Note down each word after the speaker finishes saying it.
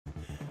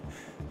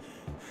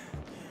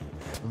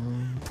Okay.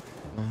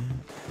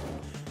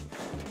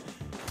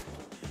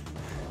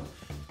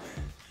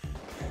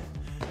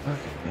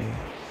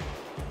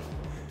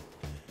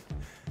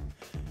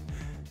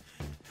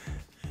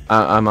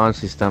 I'm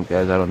honestly stumped,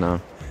 guys. I don't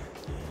know.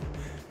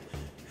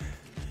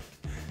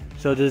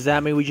 So does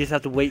that mean we just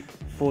have to wait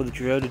for the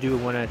drill to do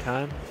it one at a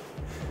time?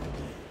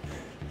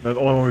 That's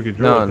the only one we can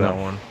drill No, is that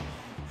no. one.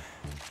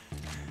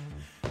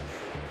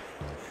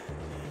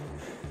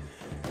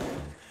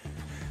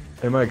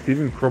 Hey Mike, see if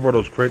you can crowbar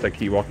those crates I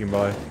keep walking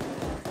by.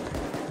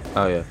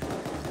 Oh yeah.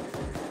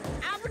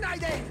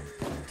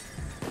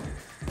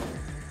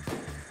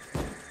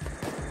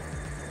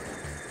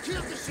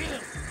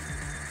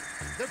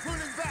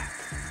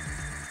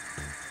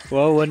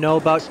 Well, we'll know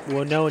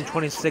in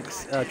 20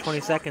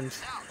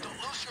 seconds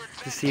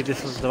to see if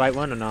this was the right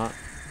one or not.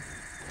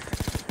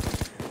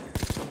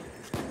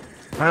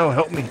 Kyle,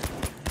 help me.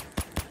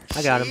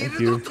 I got him.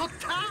 Thank you.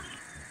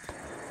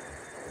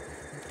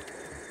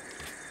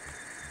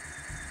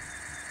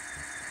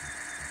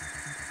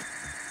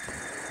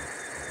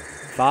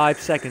 5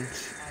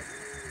 seconds.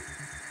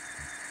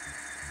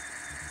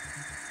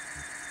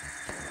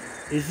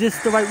 Is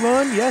this the right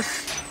one?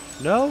 Yes?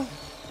 No?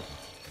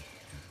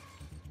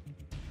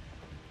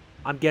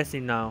 I'm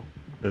guessing no.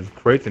 There's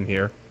crates in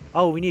here.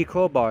 Oh, we need a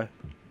crowbar.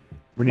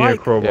 We need a Mike.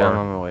 crowbar. Yeah, I'm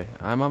on my way.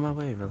 I'm on my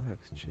way.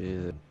 Relax.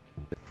 Jesus.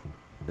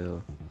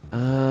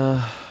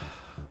 I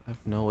have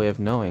no way of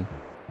knowing.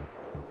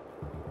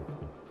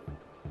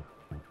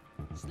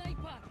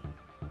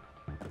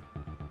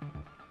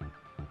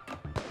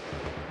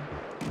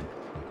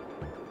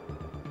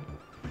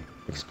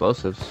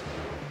 Explosives.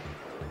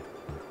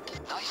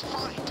 Nice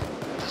fight.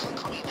 This'll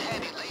come in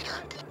handy later.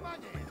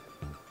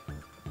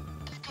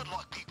 Good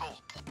luck, people.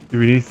 Do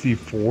we need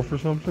C4 for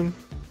something?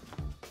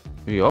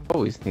 We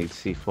always need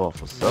C4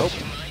 for soap.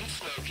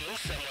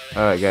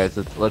 Alright guys,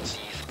 let's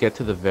get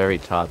to the very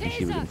top and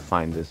see if we can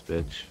find this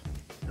bitch.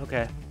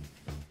 Okay.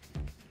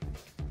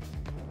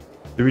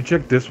 Did we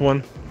check this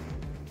one?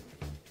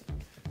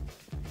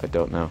 I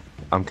don't know.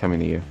 I'm coming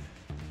to you.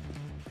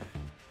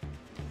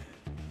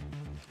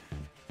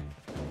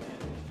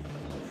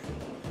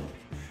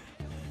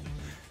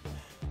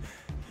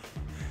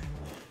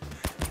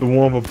 The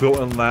one with a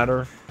built-in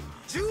ladder?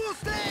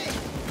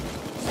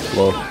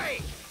 Whoa.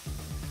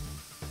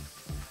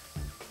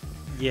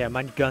 Yeah,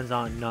 my guns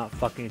aren't not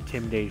fucking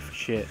intimidated for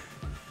shit.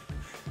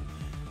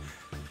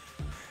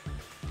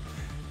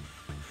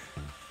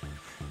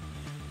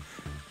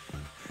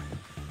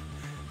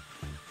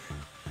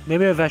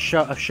 Maybe if I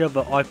shove an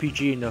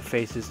RPG in their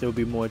faces, they'll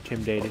be more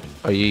intimidated.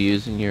 Are you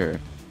using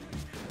your...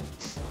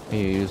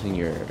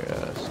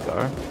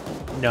 scar?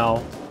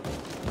 No.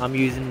 I'm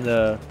using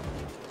the...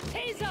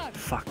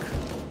 Fuck.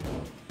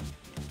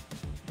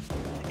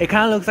 It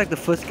kind of looks like the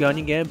first gun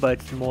again, but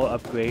it's more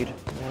upgrade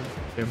one.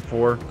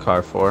 M4?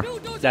 Car 4.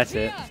 That's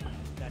it.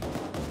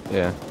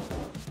 Yeah.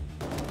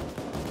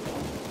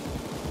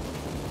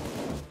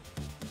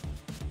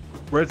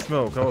 Red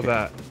smoke, how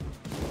about that?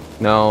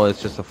 No,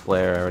 it's just a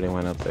flare. I already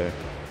went up there.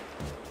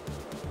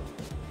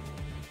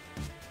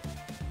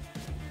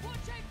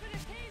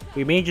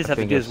 We may just have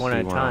to think do this it's one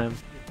at a C1. time.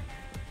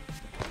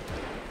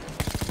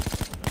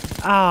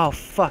 Oh,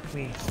 fuck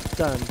me.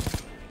 Stunned.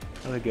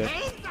 Really good.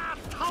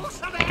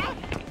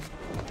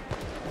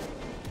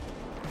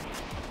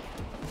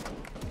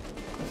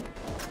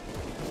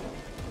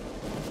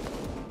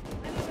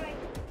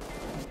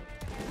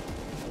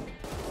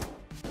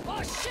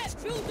 Oh shit,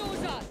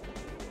 bulldozer!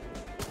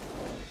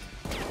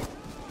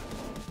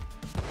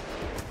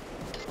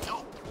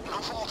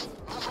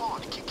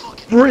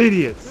 We're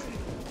idiots!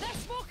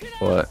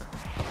 What?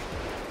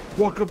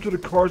 Walk up to the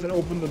cars and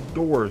open the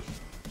doors.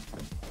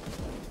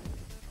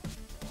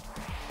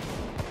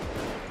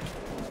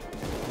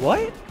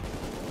 What?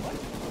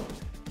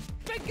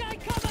 Big guy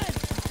coming!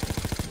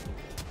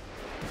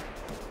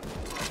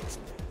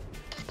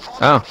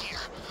 Oh.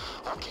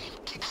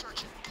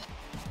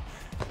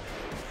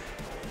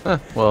 Huh,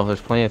 well,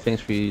 there's plenty of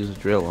things for you to use a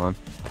drill on.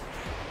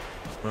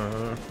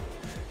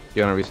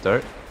 You wanna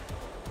restart?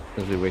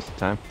 Because we wasted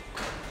time.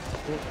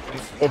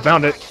 Oh,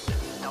 found it.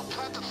 Now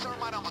plant the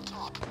thermite on the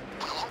top.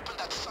 We'll open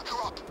that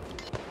sucker up.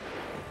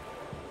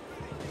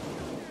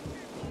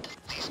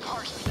 These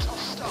cars are tough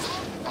stuff,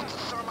 but the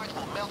thermite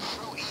will melt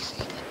through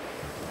easy.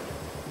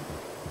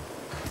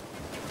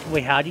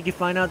 Wait, how did you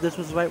find out this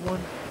was the right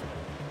one?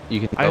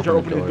 You can I had to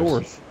open open the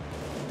doors.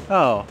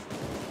 Oh.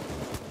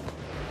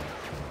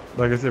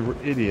 Like I said, we're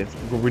idiots.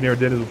 We never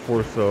did it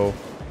before, so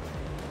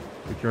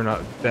like, you're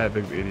not that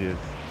big of idiots.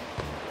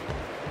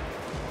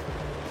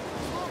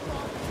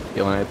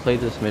 Yeah, when I played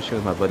this mission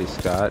with my buddy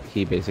Scott,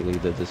 he basically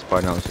did this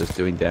part and I was just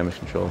doing damage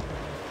control.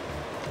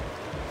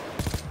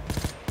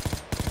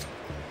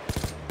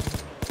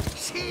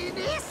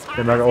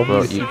 I'm not gonna open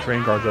Well, these two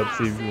train cars up,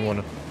 see if you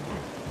wanna.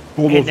 And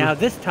Bulldozer. now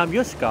this time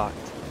you're Scott.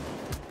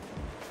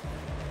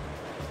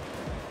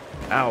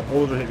 Ow,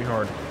 bulldozer hit me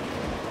hard.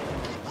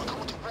 We're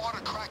going to water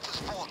crack this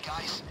vault,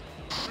 guys.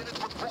 Fill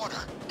it with water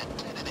and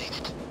detonate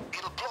it.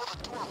 It'll blow the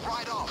door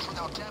right off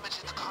without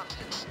damaging the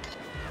contents.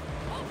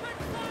 Open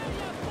fire,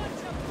 you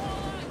bunch of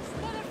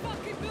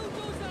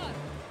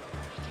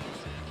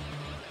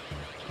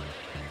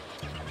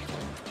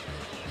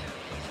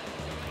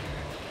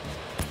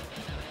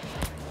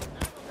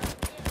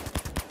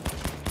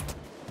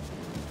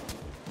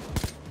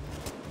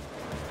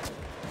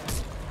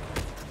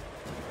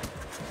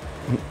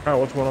Alright,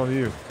 what's going on with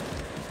you?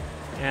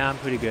 Yeah, I'm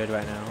pretty good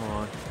right now. Hold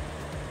on.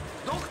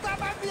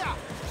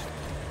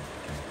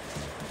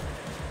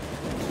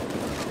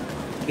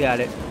 Got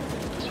it.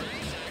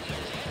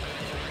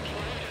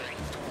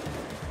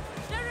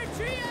 They're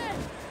retreating!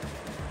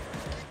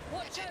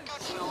 Watch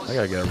out! I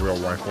gotta get a real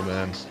rifle,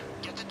 man.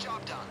 Get the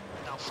job done.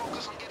 Now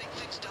focus on getting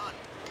things done.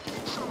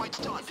 Thermite's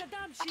done. It's a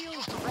damn I can shield!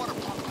 use the water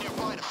pump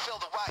nearby to fill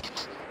the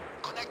wagons.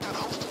 Connect that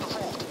hose to the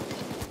vault.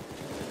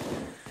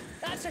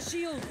 That's a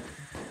shield!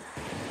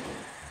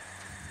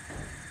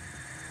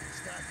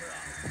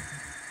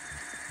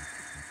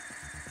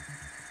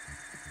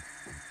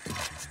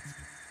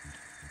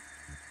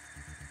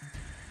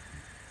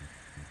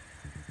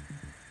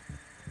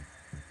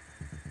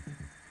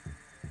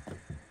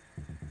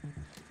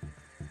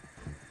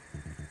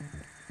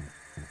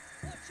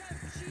 Watch out,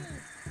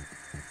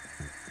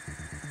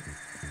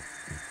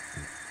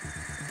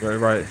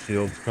 shield! Right,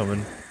 shield's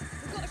coming.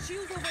 We've got a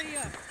shield over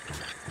here!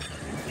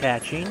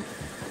 Catching.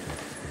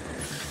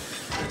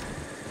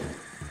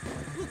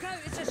 Look out,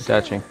 it's a shield!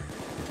 Attaching.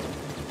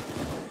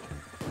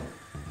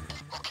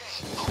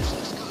 Okay, hose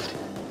looks good.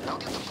 Now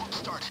get the pump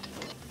started.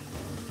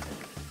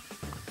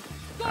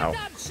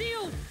 Goddamn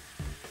shield!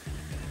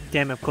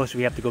 Damn, of course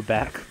we have to go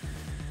back.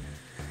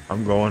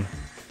 I'm going.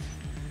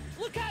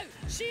 Look out!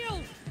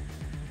 Shield!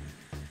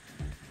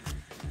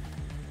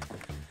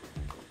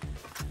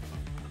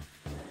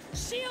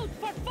 Shield,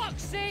 for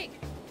fuck's sake!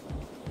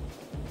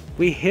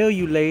 We hear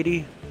you,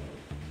 lady.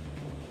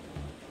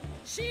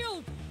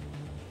 Shield!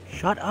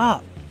 Shut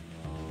up.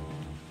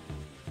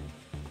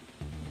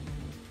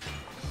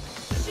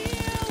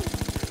 Shield!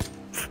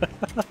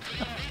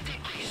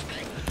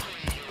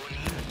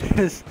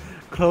 This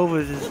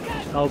Clover's just,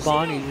 oh,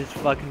 Bonnie's just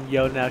fucking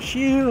yelling out,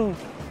 shield!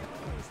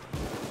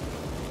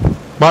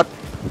 What?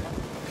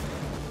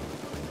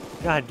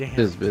 God damn.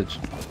 This bitch.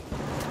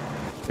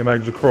 Hey, Mike,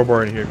 there's a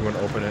crowbar in here if you want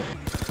to open it.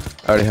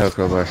 I already have a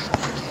crowbar.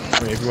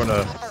 I mean, if you want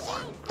to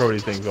throw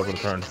these things open,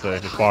 trying to say.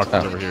 There's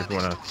boxes over here if you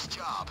want to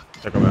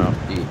check them out.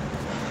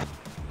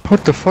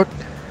 What the fuck?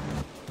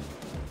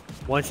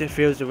 Once it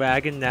fills the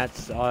wagon,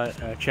 that's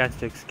a chance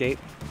to escape.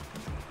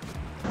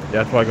 Yeah,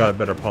 that's why I got a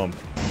better pump.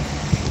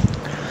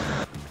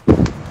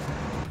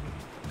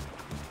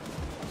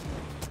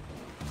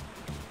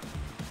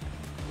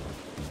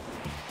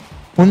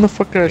 When the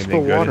fuck did I Anything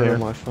spill good in water here? on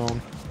my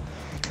phone?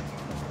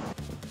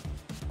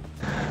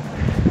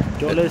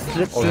 Don't let it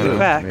slip Oh, through the yeah,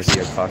 cracks.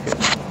 Maybe a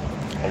pocket.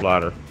 A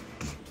ladder.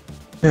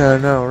 Yeah, I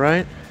know,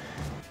 right?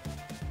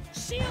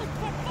 Shield,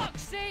 for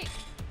fuck's sake!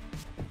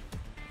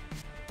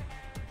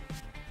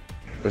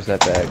 Where's that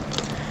bag?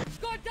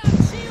 Goddamn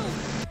shield!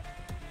 A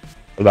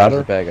Where's ladder?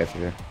 the bag I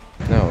figure?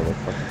 No, the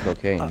fucking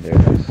cocaine. There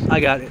it is. I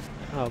got it.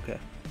 Oh, okay.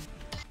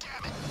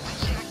 Damn it.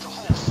 I yanked the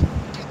hose.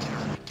 Get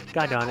there. Get it God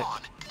back darn it.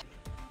 on.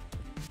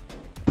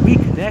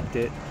 Reconnect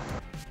it.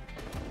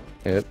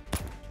 Yep.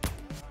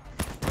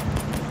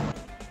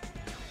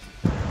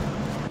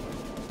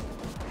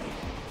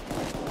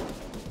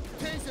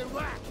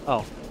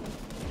 Oh.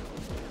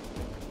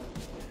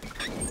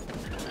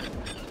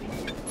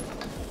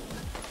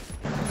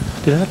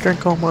 Did I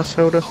drink all my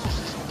soda?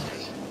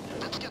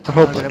 I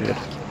hope I did. Gonna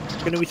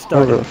Whatever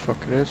restart the it.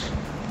 fuck it is.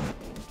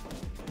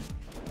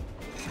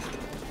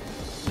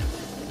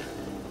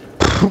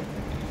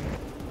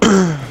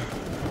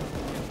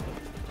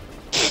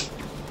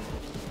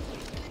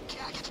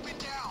 Jack, it's been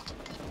down.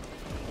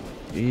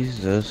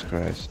 Jesus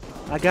Christ.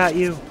 I got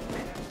you.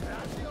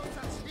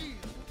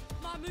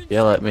 My moon's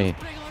Yell at me.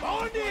 bring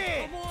on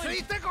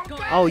more. Come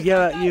on. Oh,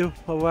 yeah, at you.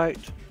 Alright.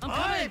 I'm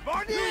coming!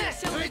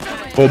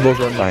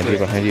 Bulldozer on Behind the you,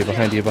 behind you,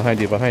 behind you, behind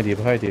you, behind you,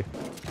 behind you.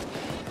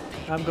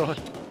 I'm going.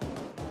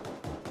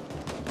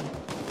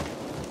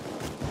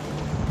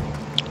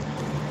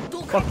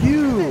 Fuck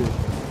you!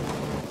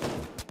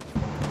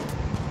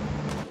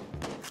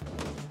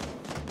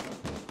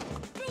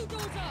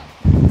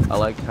 I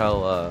like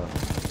how, I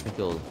think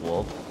it was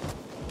Wolf.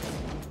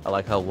 I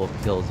like how Wolf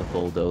kills a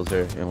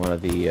bulldozer in one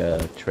of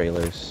the,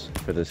 trailers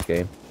for this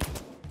game.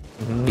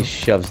 He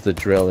shoves the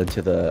drill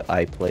into the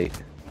eye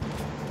plate.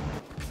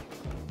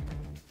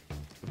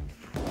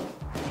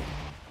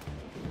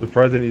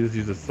 Surprised they need to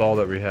use the saw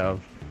that we have.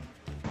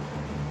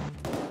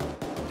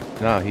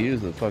 No, he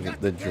used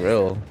the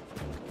drill.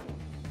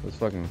 It was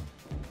fucking...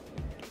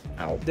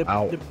 Ow. They're,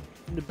 Ow.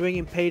 they're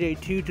bringing Payday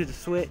 2 to the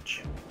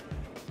Switch.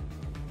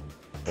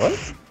 What?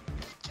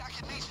 Jack,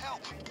 it needs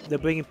help. They're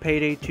bringing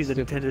Payday to the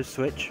Stupid. Nintendo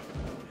Switch.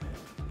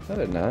 No,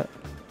 they're not.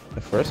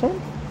 The first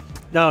one?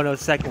 No, no,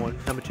 second one.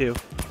 Number 2.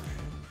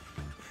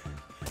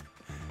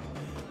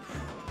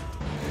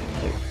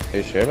 Are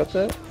you sure about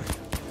that?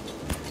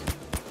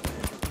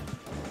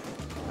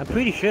 I'm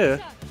pretty sure.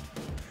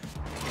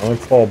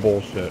 It's all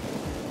bullshit.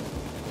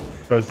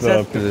 Because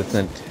Seth- Because it's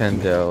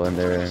Nintendo and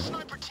they're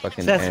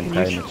fucking Seth,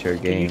 anti-mature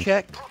can you games.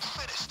 check? Pump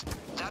finished.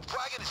 That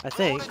wagon is I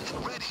think. loaded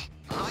and ready.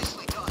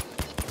 Nicely done.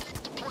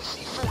 Deploy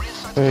C4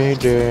 inside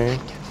Payday.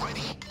 Get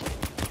ready.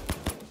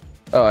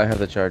 Oh, I have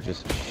the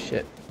charges.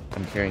 Shit.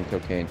 I'm carrying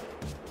cocaine.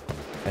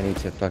 I need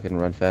to fucking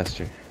run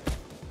faster.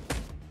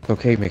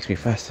 Cocaine makes me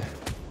faster.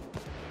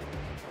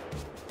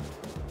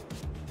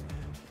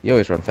 You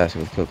always run faster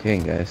with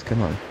cocaine, guys.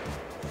 Come on.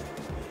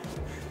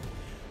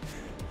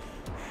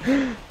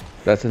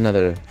 That's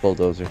another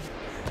bulldozer.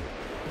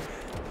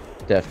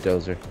 Death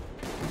dozer.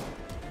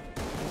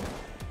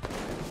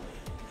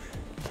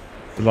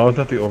 As long as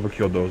not the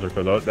overkill dozer,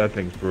 because that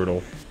thing's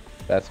brutal.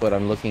 That's what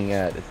I'm looking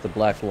at. It's the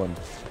black one.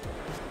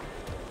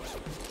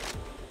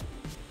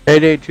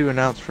 Payday 2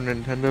 announced for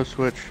Nintendo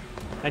Switch.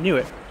 I knew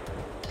it.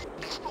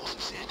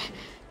 Explosives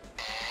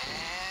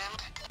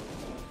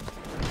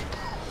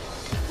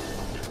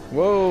in.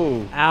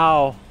 Whoa!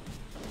 Ow.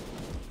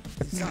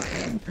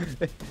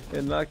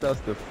 It knocked us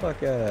the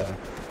fuck out.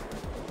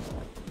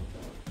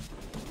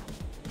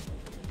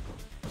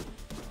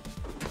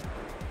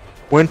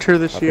 Winter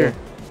this Up year. here.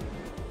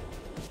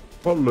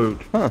 What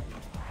loot? Huh.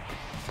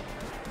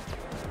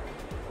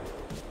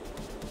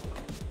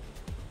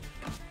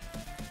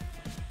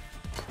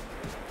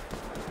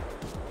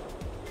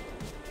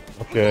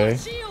 Okay.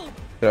 Shield.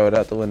 Throw it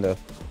out the window.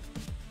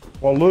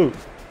 What loot?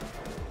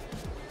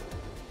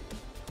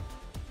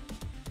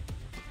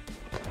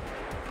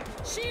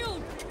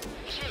 Shield.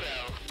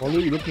 What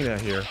loot are you looking at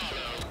here?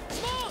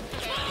 Smoke.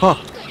 Huh.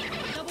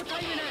 Double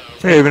timing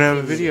it. They even have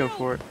a video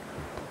for it.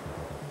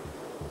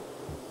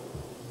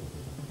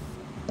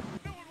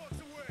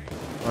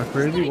 Am I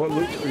crazy? What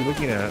loot are you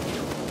looking at?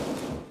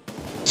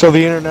 So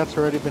the internet's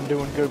already been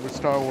doing good with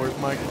Star Wars,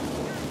 Mike.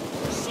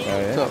 Oh,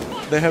 yeah? So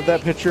they have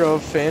that picture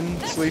of Finn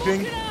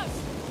sleeping,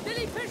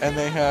 and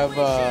they have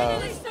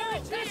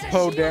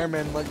Poe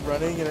Dameron like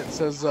running, and it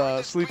says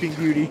Sleeping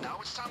Beauty,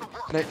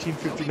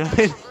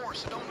 1959.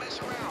 So don't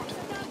mess around.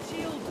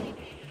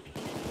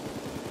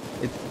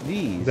 It's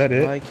these. Is that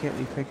it? Why can't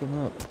we pick them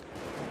up?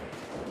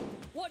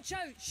 Watch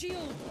out,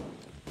 shield.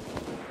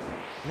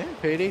 Yeah,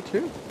 Payday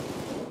 2.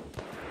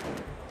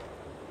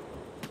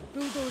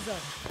 Bulldozer.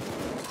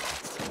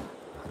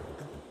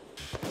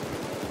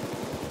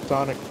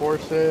 Sonic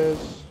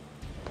Forces,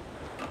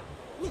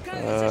 Look out,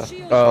 it's a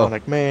shield. Oh.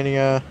 Sonic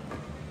Mania,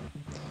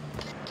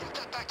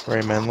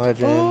 Rayman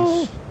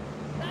Legends.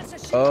 That's a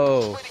shield.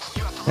 Oh.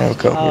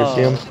 Namco Oh.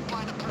 Museum.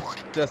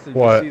 Justin,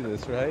 What? you see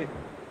this, right?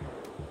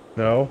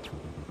 No?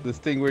 This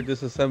thing we're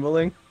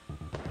disassembling?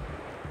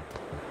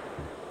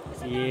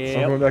 I'm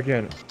Yeah. coming back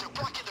in. They're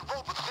blocking the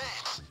road with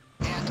vans.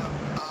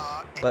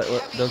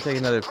 And, Don't take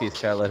another piece,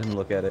 Cat. Let him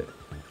look at it.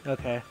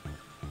 Okay.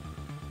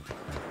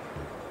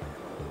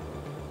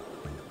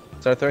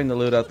 Start throwing the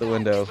loot out the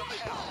window.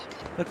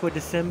 Look, we're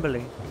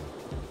disassembling.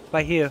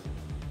 Right here.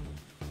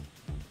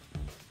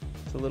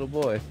 It's a little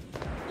boy.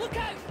 Look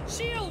out,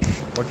 shield.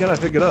 Why can't I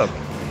pick it up?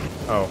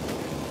 Oh.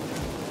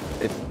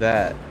 It's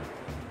that.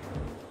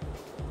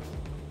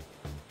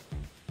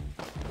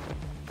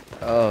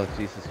 Oh,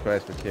 Jesus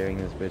Christ, we're carrying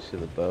this bitch to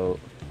the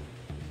boat.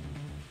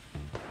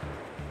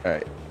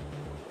 Alright.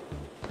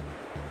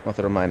 I'll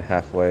throw mine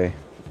halfway.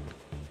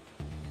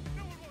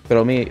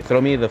 Throw me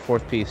the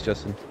fourth piece,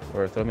 Justin.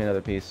 Or throw me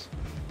another piece.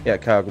 Yeah,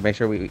 Kyle, make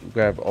sure we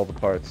grab all the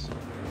parts.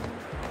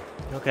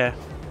 Okay.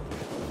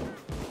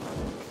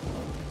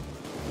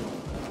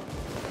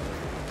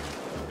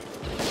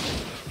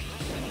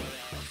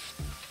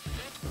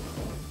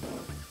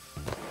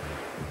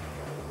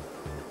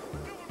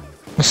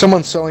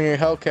 Someone's selling a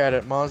Hellcat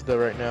at Mazda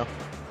right now.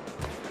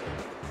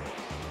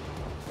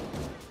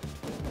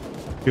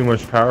 Too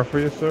much power for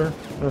you, sir?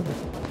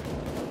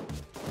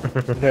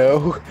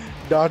 No.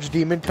 Dodge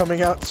Demon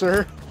coming out,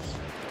 sir.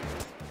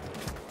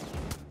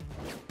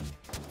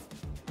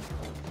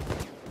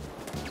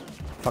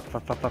 Fuck,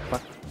 fuck, fuck, fuck,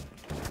 fuck.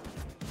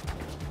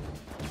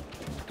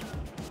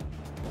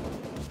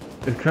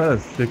 It's kind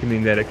of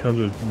sickening that it comes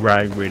with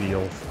rag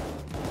radials.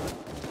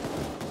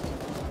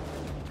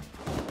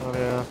 Oh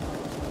yeah.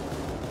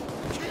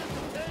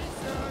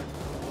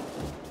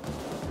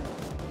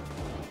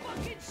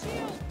 Fucking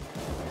shield.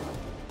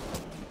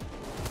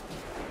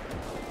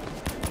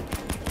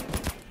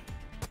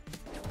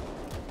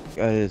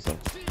 That is a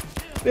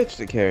bitch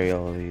to carry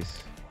all of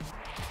these.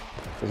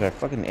 Because our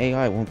fucking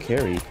AI won't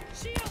carry.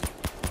 Shield.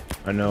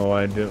 I know,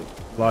 I do.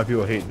 A lot of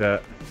people hate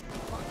that.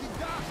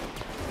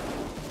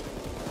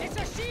 It's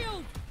a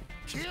shield.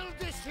 kill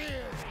this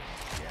here.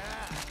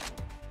 Yeah.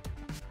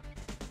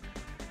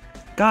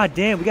 God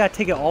damn, we gotta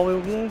take it all the way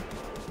over there?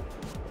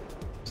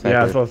 Yeah,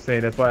 that's what I was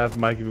saying. That's why I asked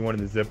Mike if he wanted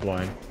the zip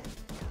line.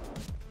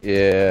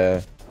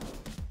 Yeah.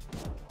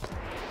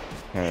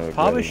 Kinda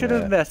Probably regretting should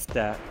that. invest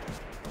that.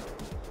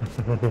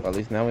 Well, at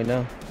least now we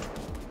know.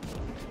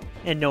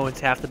 And no one's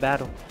half the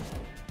battle.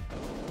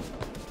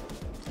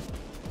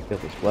 Kill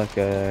this black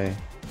guy.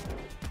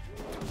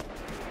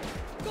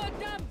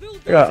 Goddamn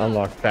bulldozer. I gotta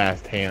unlock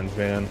fast hands,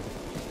 man.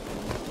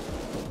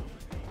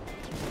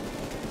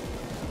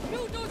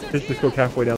 Bulldozer Just to shield. cook halfway down.